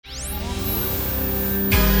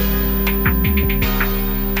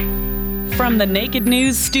From the Naked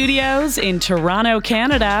News studios in Toronto,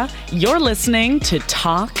 Canada, you're listening to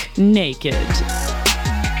Talk Naked.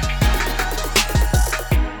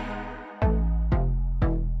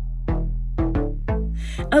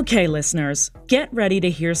 Okay, listeners, get ready to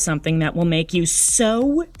hear something that will make you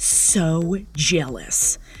so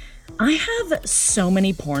jealous. I have so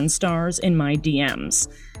many porn stars in my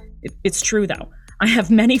DMs. It's true, though. I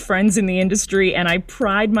have many friends in the industry, and I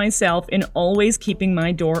pride myself in always keeping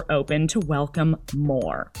my door open to welcome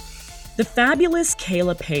more. The fabulous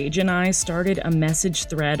Kayla Page and I started a message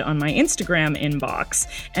thread on my Instagram inbox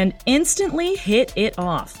and instantly hit it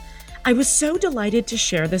off. I was so delighted to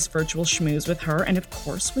share this virtual schmooze with her and, of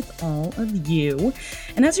course, with all of you.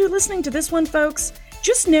 And as you're listening to this one, folks,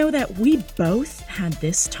 just know that we both had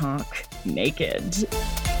this talk naked.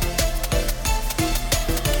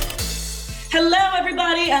 Hello,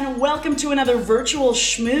 everybody, and welcome to another virtual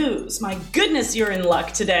schmooze. My goodness, you're in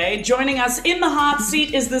luck today. Joining us in the hot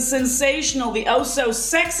seat is the sensational, the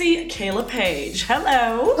oh-so-sexy Kayla Page.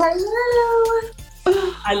 Hello. Hello.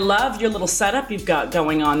 I love your little setup you've got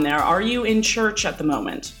going on there. Are you in church at the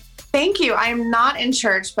moment? Thank you. I'm not in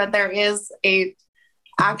church, but there is a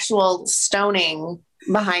actual stoning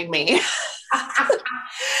behind me.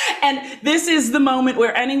 And this is the moment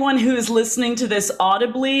where anyone who is listening to this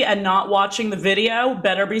audibly and not watching the video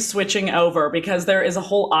better be switching over, because there is a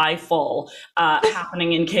whole eyeful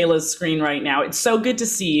happening in Kayla's screen right now. It's so good to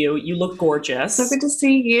see you. You look gorgeous. So good to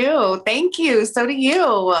see you. Thank you. So do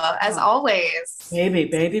you, as always.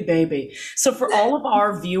 Baby. So for all of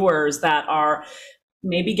our viewers that are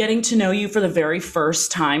maybe getting to know you for the very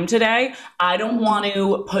first time today, I don't want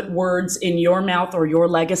to put words in your mouth or your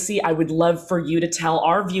legacy. I would love for you to tell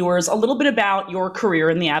our viewers a little bit about your career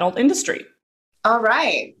in the adult industry. All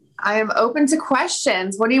right. I am open to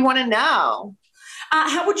questions. What do you want to know?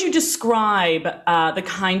 How would you describe the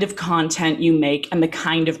kind of content you make and the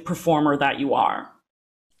kind of performer that you are?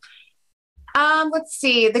 Let's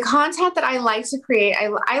see. The content that I like to create,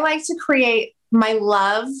 I like to create my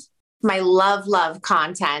love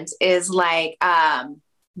content is like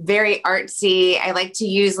very artsy. I like to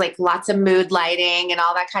use like lots of mood lighting and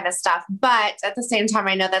all that kind of stuff. But at the same time,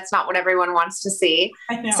 I know that's not what everyone wants to see.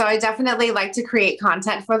 So I definitely like to create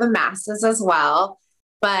content for the masses as well.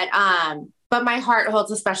 But my heart holds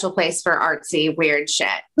a special place for artsy, weird shit.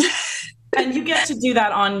 And you get to do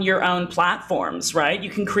that on your own platforms, right? You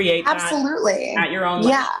can create that absolutely at your own level.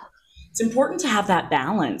 Yeah. It's important to have that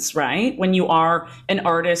balance, right? When you are an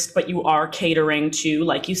artist, but you are catering to,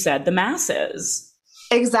 like you said, the masses.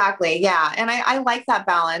 Exactly. Yeah. And I like that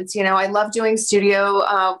balance. You know, I love doing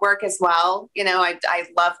studio work as well. You know, I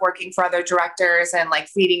love working for other directors and like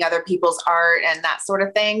feeding other people's art and that sort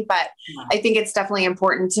of thing. But I think it's definitely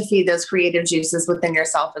important to feed those creative juices within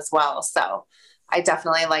yourself as well. So I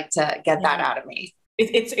definitely like to get that out of me.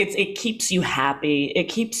 It keeps you happy. It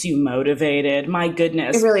keeps you motivated. My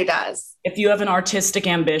goodness. It really does. If you have an artistic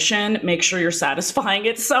ambition, make sure you're satisfying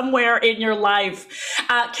it somewhere in your life.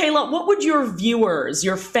 Kayla, what would your viewers,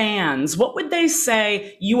 your fans, what would they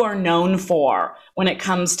say you are known for when it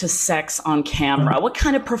comes to sex on camera? What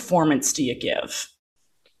kind of performance do you give?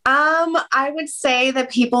 I would say that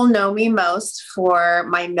people know me most for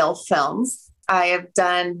my MILF films. I have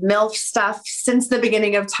done MILF stuff since the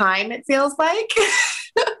beginning of time, it feels like.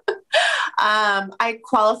 I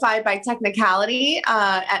qualified by technicality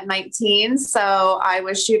at 19. So I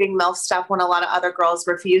was shooting MILF stuff when a lot of other girls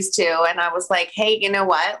refused to. And I was like, hey, you know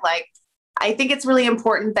what? Like, I think it's really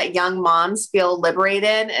important that young moms feel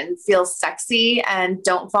liberated and feel sexy and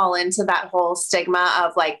don't fall into that whole stigma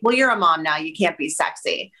of like, well, you're a mom now, you can't be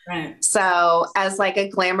sexy. Right. So as like a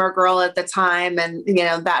glamour girl at the time and, you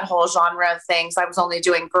know, that whole genre of things, I was only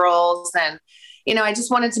doing girls. And, you know, I just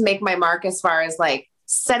wanted to make my mark as far as like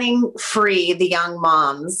setting free the young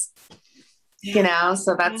moms, you know,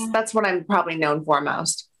 so that's what I'm probably known for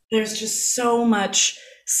most. There's just so much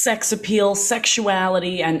sex appeal,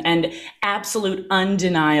 sexuality, and absolute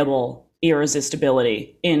undeniable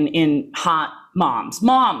irresistibility in hot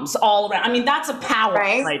moms all around. I mean, that's a power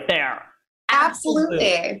right there.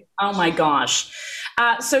 Absolutely. Oh my gosh.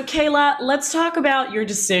 So Kayla, let's talk about your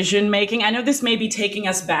decision making. I know this may be taking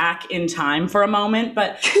us back in time for a moment,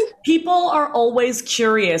 but people are always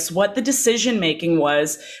curious what the decision making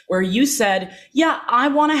was where you said, yeah, I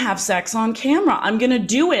want to have sex on camera. I'm going to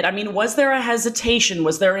do it. I mean, was there a hesitation?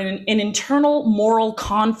 Was there an internal moral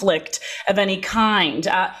conflict of any kind?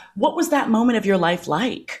 What was that moment of your life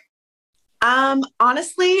like?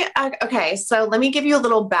 Honestly, okay. So let me give you a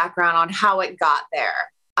little background on how it got there.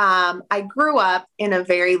 I grew up in a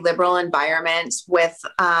very liberal environment with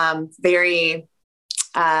very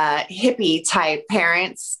hippie type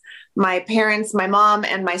parents. My mom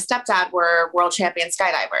and my stepdad were world champion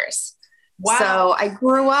skydivers. Wow. So I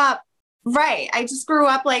grew up, right. I just grew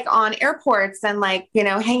up like on airports and like, you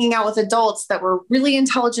know, hanging out with adults that were really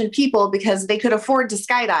intelligent people because they could afford to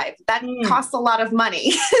skydive. That costs a lot of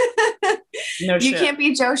money. No You shit. can't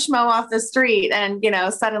be Joe Schmo off the street and, you know,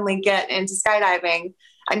 suddenly get into skydiving.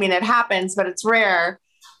 I mean, it happens, but it's rare,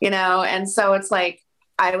 you know? And so it's like,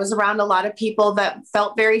 I was around a lot of people that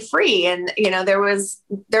felt very free. And, you know, there was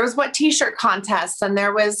what t-shirt contests and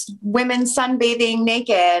there was women sunbathing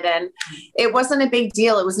naked and it wasn't a big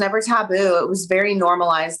deal. It was never taboo. It was very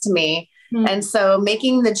normalized to me. And so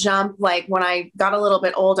making the jump, like when I got a little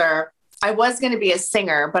bit older, I was going to be a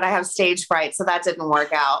singer, but I have stage fright. So that didn't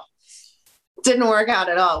work out. Didn't work out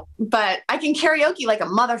at all, but I can karaoke like a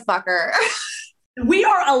motherfucker. We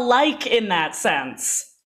are alike in that sense.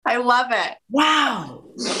 I love it. Wow.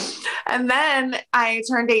 And then I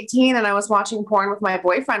turned 18 and I was watching porn with my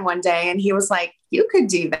boyfriend one day and he was like, you could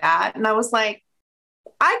do that. And I was like,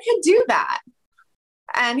 I could do that.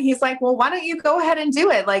 And he's like, well, why don't you go ahead and do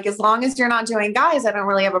it? Like, as long as you're not doing guys, I don't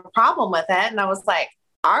really have a problem with it. And I was like,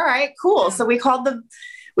 all right, cool. So we called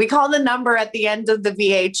the number at the end of the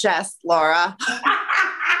VHS, Laura.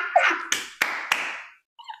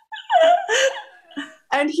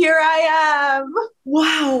 And here I am.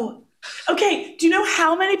 Wow. Okay. Do you know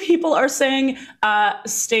how many people are saying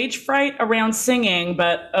stage fright around singing,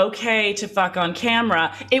 but okay to fuck on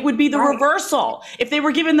camera? It would be the reversal. If they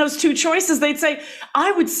were given those two choices, they'd say,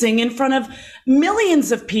 I would sing in front of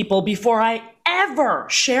millions of people before I ever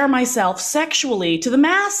share myself sexually to the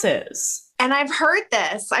masses. And I've heard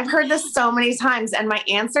this. I've heard this so many times. And my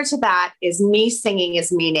answer to that is me singing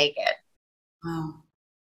is me naked. Wow.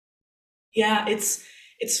 Yeah,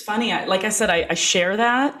 it's funny. Like I said, I share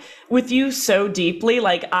that with you so deeply.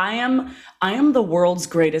 Like I am the world's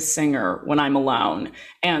greatest singer when I'm alone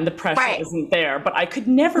and the pressure isn't there, but I could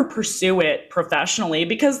never pursue it professionally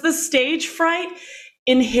because the stage fright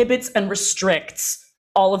inhibits and restricts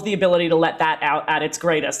all of the ability to let that out at its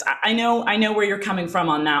greatest. I know where you're coming from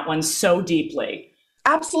on that one so deeply.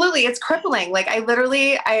 Absolutely. It's crippling. Like I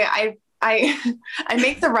literally, I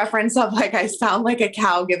make the reference of like, I sound like a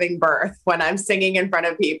cow giving birth when I'm singing in front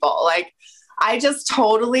of people. Like I just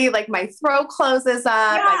totally like my throat closes up.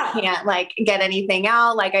 I can't like get anything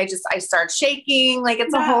out. Like I start shaking. Like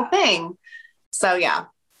it's a whole thing. So yeah,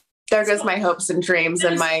 there goes my hopes and dreams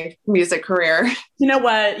in my music career. You know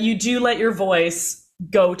what? You do let your voice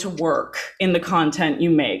go to work in the content you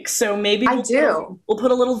make. So maybe we'll put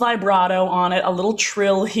a little vibrato on it, a little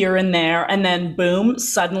trill here and there, and then boom,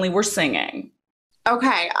 suddenly we're singing.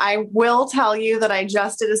 Okay, I will tell you that I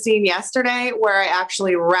just did a scene yesterday where I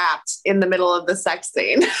actually rapped in the middle of the sex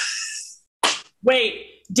scene. Wait,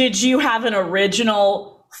 did you have an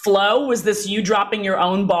original flow? Was this you dropping your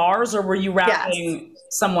own bars or were you rapping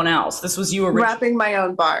someone else? This was you rapping my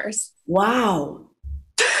own bars. Wow.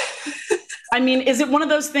 I mean, is it one of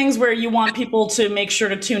those things where you want people to make sure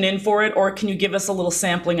to tune in for it, or can you give us a little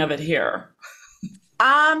sampling of it here?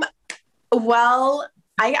 Well,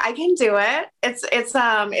 I can do it. It's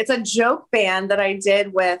a joke band that I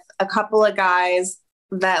did with a couple of guys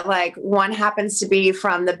that like one happens to be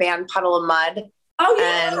from the band Puddle of Mud. Oh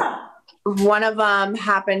yeah. And one of them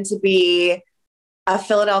happened to be a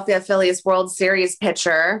Philadelphia Phillies World Series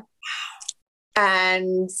pitcher.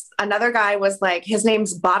 And another guy was like, his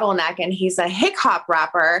name's Bottleneck and he's a hip hop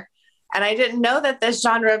rapper. And I didn't know that this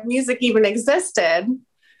genre of music even existed.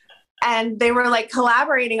 And they were like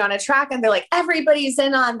collaborating on a track and they're like, everybody's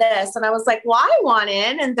in on this. And I was like, well, I want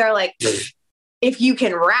in. And they're like, if you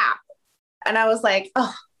can rap. And I was like,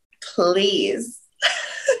 oh, please.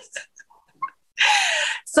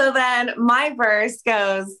 So then my verse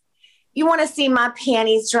goes, you want to see my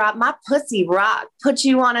panties drop, my pussy rock, put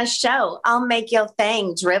you on a show. I'll make your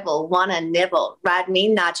thing dribble, wanna nibble, ride me,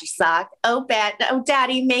 not your sock. Oh,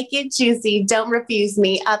 daddy, make it juicy. Don't refuse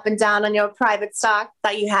me up and down on your private stock.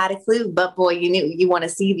 Thought you had a clue, but boy, you knew you want to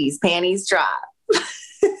see these panties drop. What?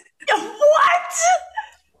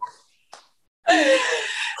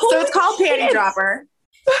 So it's called Panty Dropper.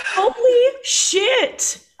 Holy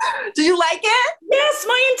shit. Did you like it? Yes,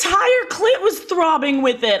 my entire clit was throbbing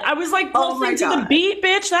with it. I was like pulsing to the beat,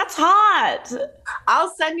 bitch. That's hot.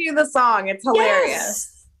 I'll send you the song. It's hilarious.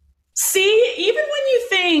 Yes. See, even when you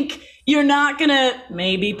think you're not going to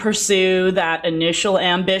maybe pursue that initial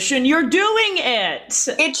ambition, you're doing it.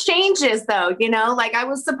 It changes though, you know, like I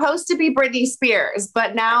was supposed to be Britney Spears,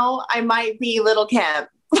 but now I might be Little Kim.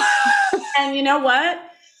 And you know what?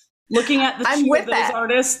 Looking at the two of those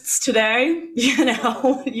artists today, you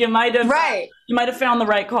know, you might have You might have found the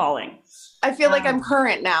right calling. I feel like I'm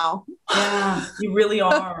current now. Yeah, you really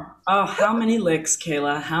are. Oh, how many licks,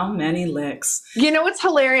 Kayla? How many licks? You know what's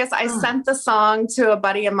hilarious? I sent the song to a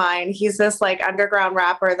buddy of mine. He's this like underground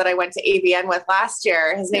rapper that I went to AVN with last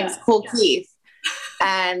year. His name's Cool Keith.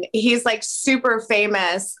 And he's like super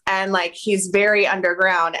famous and like he's very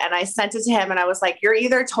underground. And I sent it to him and I was like, you're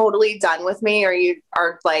either totally done with me or you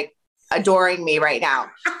are like adoring me right now.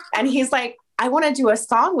 And he's like, I want to do a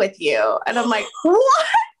song with you. And I'm like, what?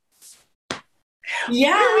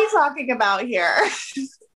 Yeah. What are we talking about here?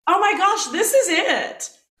 Oh my gosh, this is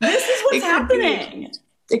it. This is what's happening.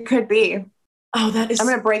 It could be. Oh, that is. I'm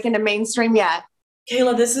going to break into mainstream yet.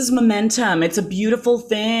 Kayla, this is momentum. It's a beautiful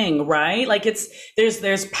thing, right? Like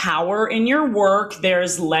there's power in your work.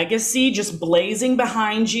 There's legacy just blazing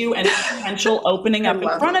behind you and potential opening up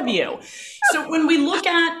in front of you. So when we look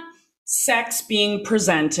at sex being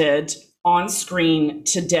presented on screen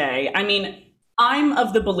today, I mean, I'm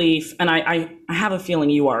of the belief, and I have a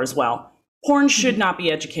feeling you are as well, porn should not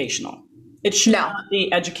be educational. It should not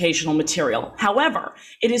be educational material. However,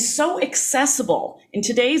 it is so accessible in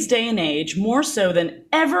today's day and age, more so than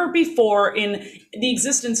ever before in the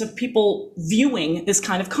existence of people viewing this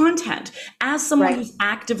kind of content. As someone who's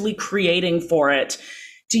actively creating for it,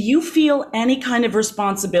 do you feel any kind of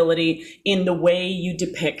responsibility in the way you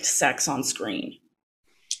depict sex on screen?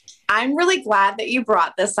 I'm really glad that you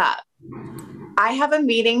brought this up. I have a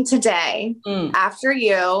meeting today after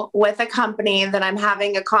you with a company that I'm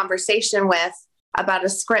having a conversation with about a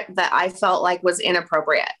script that I felt like was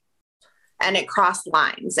inappropriate. And it crossed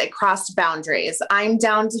lines. It crossed boundaries. I'm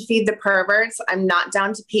down to feed the perverts. I'm not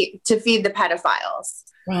down to feed the pedophiles.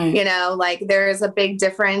 Right. You know, like there is a big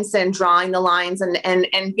difference in drawing the lines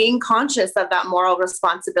and being conscious of that moral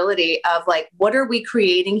responsibility of like, what are we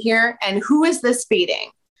creating here? And who is this feeding?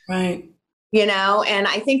 Right. You know, and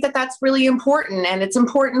I think that that's really important. And it's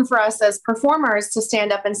important for us as performers to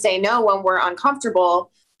stand up and say no when we're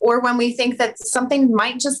uncomfortable or when we think that something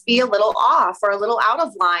might just be a little off or a little out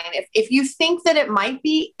of line. If you think that it might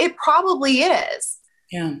be, it probably is.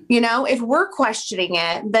 Yeah. You know, if we're questioning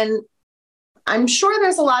it, then I'm sure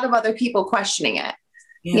there's a lot of other people questioning it.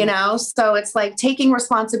 Yeah. You know, so it's like taking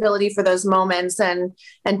responsibility for those moments and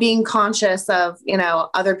being conscious of, you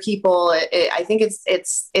know, other people. I think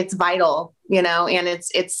it's vital, you know, and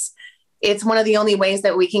it's one of the only ways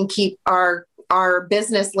that we can keep our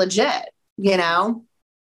business legit, you know?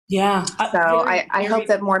 Yeah. So I hope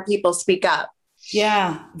that more people speak up.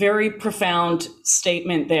 Yeah. Very profound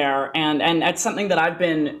statement there. And that's something that I've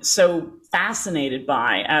been so fascinated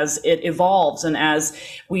by as it evolves and as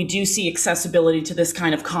we do see accessibility to this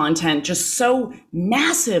kind of content just so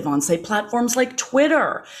massive on, say, platforms like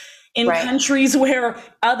Twitter. In countries where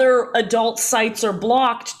other adult sites are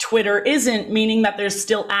blocked, Twitter isn't, meaning that there's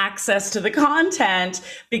still access to the content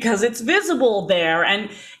because it's visible there. And,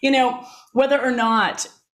 you know, whether or not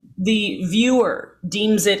the viewer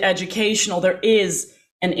deems it educational, there is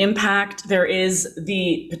an impact, there is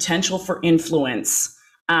the potential for influence.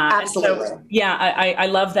 Absolutely. So, yeah, I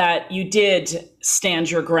love that you did stand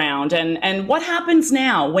your ground. And what happens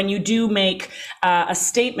now when you do make a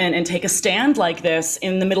statement and take a stand like this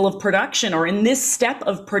in the middle of production or in this step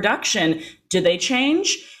of production? Do they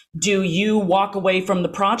change? Do you walk away from the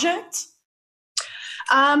project?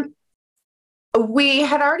 We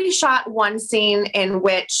had already shot one scene in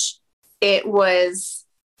which it was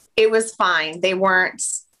fine. They weren't.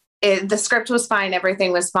 The script was fine.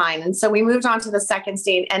 Everything was fine. And so we moved on to the second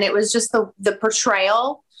scene and it was just the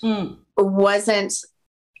portrayal wasn't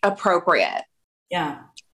appropriate. Yeah.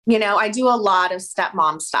 You know, I do a lot of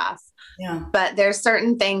stepmom stuff, but there's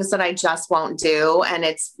certain things that I just won't do. And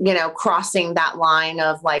it's, you know, crossing that line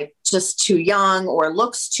of like just too young or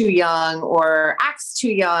looks too young or acts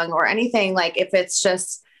too young or anything. Like if it's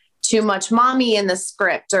just too much mommy in the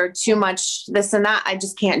script or too much this and that, I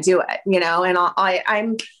just can't do it, you know, and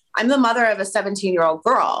I'm the mother of a 17-year-old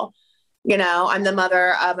girl, you know, I'm the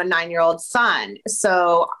mother of a 9-year-old son.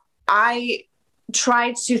 So I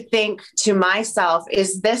try to think to myself,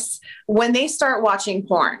 is this, when they start watching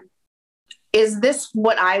porn, is this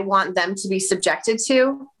what I want them to be subjected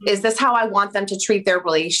to? Is this how I want them to treat their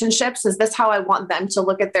relationships? Is this how I want them to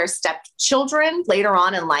look at their stepchildren later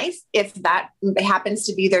on in life? If that happens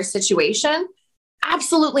to be their situation?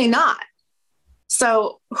 Absolutely not.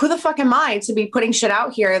 So who the fuck am I to be putting shit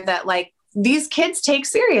out here that like these kids take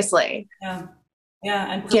seriously? Yeah.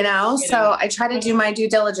 Yeah. And you know, so I try to do my due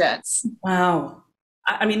diligence. Wow.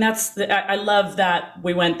 I mean, I love that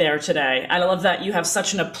we went there today. I love that you have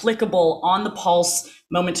such an applicable, on the pulse,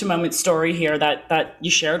 moment to moment story here that you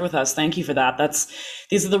shared with us. Thank you for that.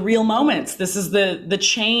 These are the real moments. This is the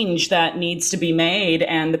change that needs to be made,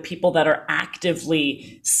 and the people that are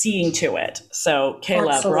actively seeing to it. So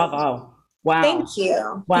Kayla, absolutely. Bravo. Wow. Thank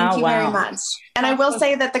you. Wow. Thank you very much. And I will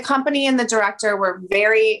say that the company and the director were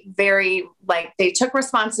very, very, they took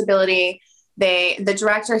responsibility. The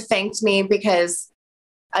director thanked me because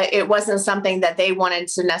it wasn't something that they wanted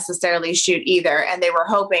to necessarily shoot either. And they were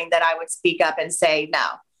hoping that I would speak up and say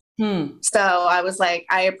no. So I was like,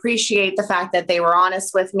 I appreciate the fact that they were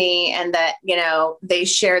honest with me, and that, they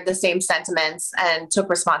shared the same sentiments and took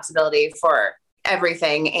responsibility for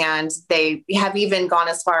everything. And they have even gone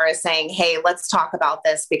as far as saying, hey, let's talk about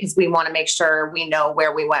this because we want to make sure we know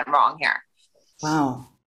where we went wrong here. Wow.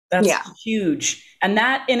 That's huge. And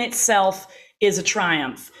that in itself is a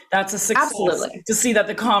triumph. That's a success. Absolutely. To see that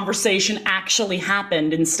the conversation actually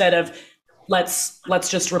happened instead of let's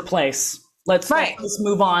just replace. Let's just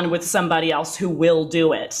move on with somebody else who will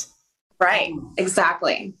do it. Right.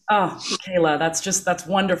 Exactly. Oh, Kayla, that's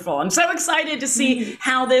wonderful. I'm so excited to see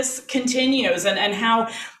how this continues and how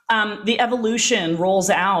the evolution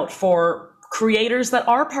rolls out for creators that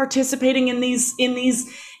are participating in these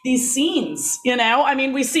scenes. I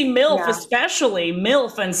mean, we see MILF, especially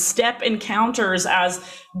MILF and step encounters as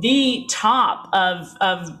the top of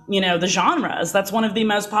the genres. That's one of the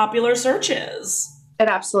most popular searches. It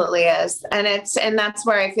absolutely is. And that's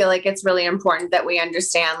where I feel like it's really important that we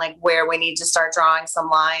understand where we need to start drawing some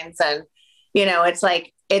lines. And,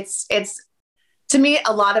 it's to me,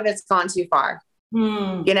 a lot of it's gone too far.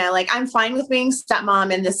 I'm fine with being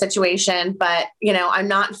stepmom in this situation, but, I'm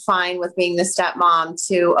not fine with being the stepmom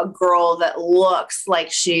to a girl that looks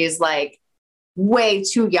like she's way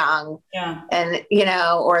too young and,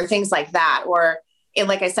 or things like that. Or,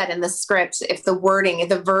 like I said, in the script, if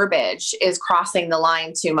the verbiage is crossing the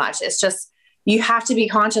line too much, it's just, you have to be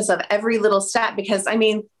conscious of every little step, because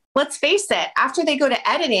let's face it, after they go to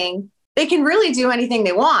editing, they can really do anything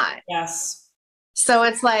they want. Yes. So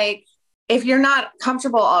it's if you're not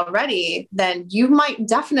comfortable already, then you might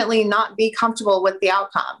definitely not be comfortable with the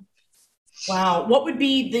outcome. Wow. What would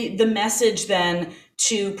be the message then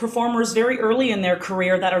to performers very early in their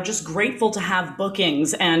career that are just grateful to have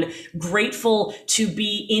bookings and grateful to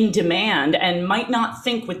be in demand and might not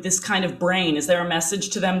think with this kind of brain? Is there a message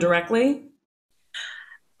to them directly?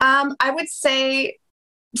 I would say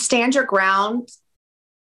stand your ground,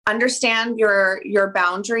 understand your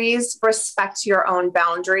boundaries, respect your own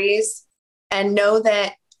boundaries, and know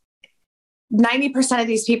that 90% of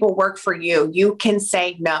these people work for you. You can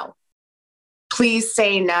say no. Please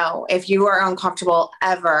say no if you are uncomfortable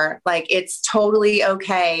ever. It's totally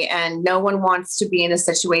okay. And no one wants to be in a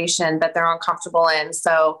situation that they're uncomfortable in.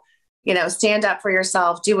 So, stand up for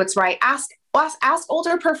yourself, do what's right. Ask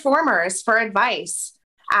older performers for advice.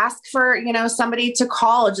 Ask for, somebody to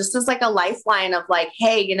call just as a lifeline of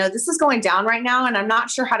hey, this is going down right now and I'm not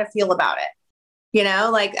sure how to feel about it.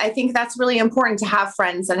 I think that's really important to have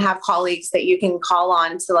friends and have colleagues that you can call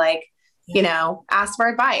on to ask for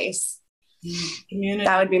advice. Community.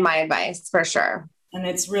 That would be my advice for sure. And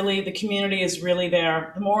it's really, the community is really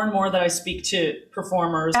there. The more and more that I speak to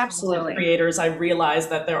performers, absolutely, creators, I realize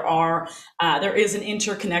that there is an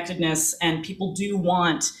interconnectedness, and people do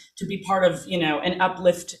want to be part of, an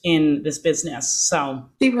uplift in this business. So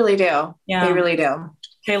they really do. Yeah, they really do.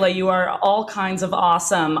 Kayla, you are all kinds of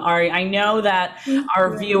awesome. I know that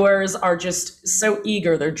our viewers are just so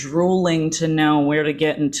eager. They're drooling to know where to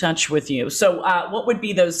get in touch with you. So what would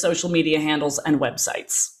be those social media handles and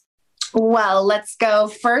websites? Well, let's go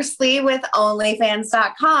firstly with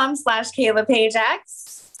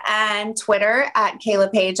onlyfans.com/KaylaPageX and Twitter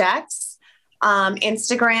 @KaylaPageX.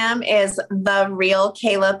 Instagram is The Real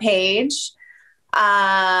Kayla Page.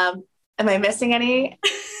 Am I missing any?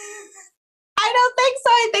 I don't think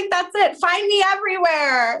so. I think that's it. Find me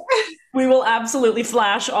everywhere. We will absolutely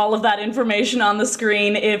flash all of that information on the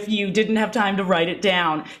screen if you didn't have time to write it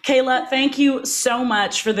down. Kayla, thank you so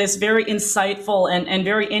much for this very insightful and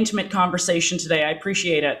very intimate conversation today. I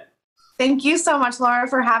appreciate it. Thank you so much, Laura,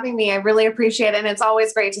 for having me. I really appreciate it. And it's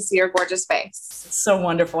always great to see your gorgeous face. It's so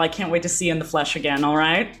wonderful. I can't wait to see you in the flesh again. All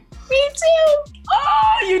right? Me too.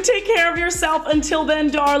 Oh, you take care of yourself until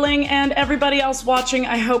then, darling. And everybody else watching,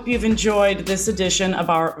 I hope you've enjoyed this edition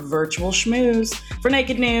of our virtual schmooze. For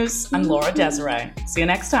Naked News, I'm Laura Desiree. See you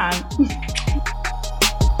next time.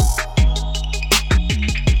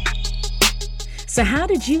 So how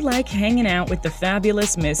did you like hanging out with the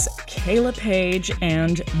fabulous Miss Kayla Page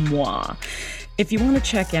and moi? If you want to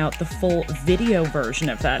check out the full video version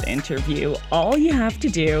of that interview, all you have to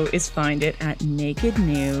do is find it at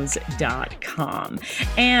nakednews.com.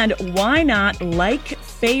 And why not like,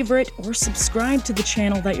 favorite, or subscribe to the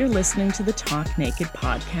channel that you're listening to the Talk Naked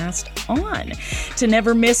podcast on. To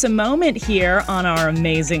never miss a moment here on our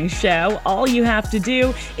amazing show, all you have to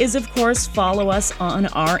do is, of course, follow us on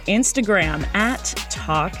our Instagram at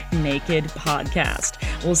Talk Naked Podcast.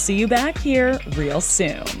 We'll see you back here real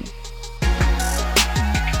soon.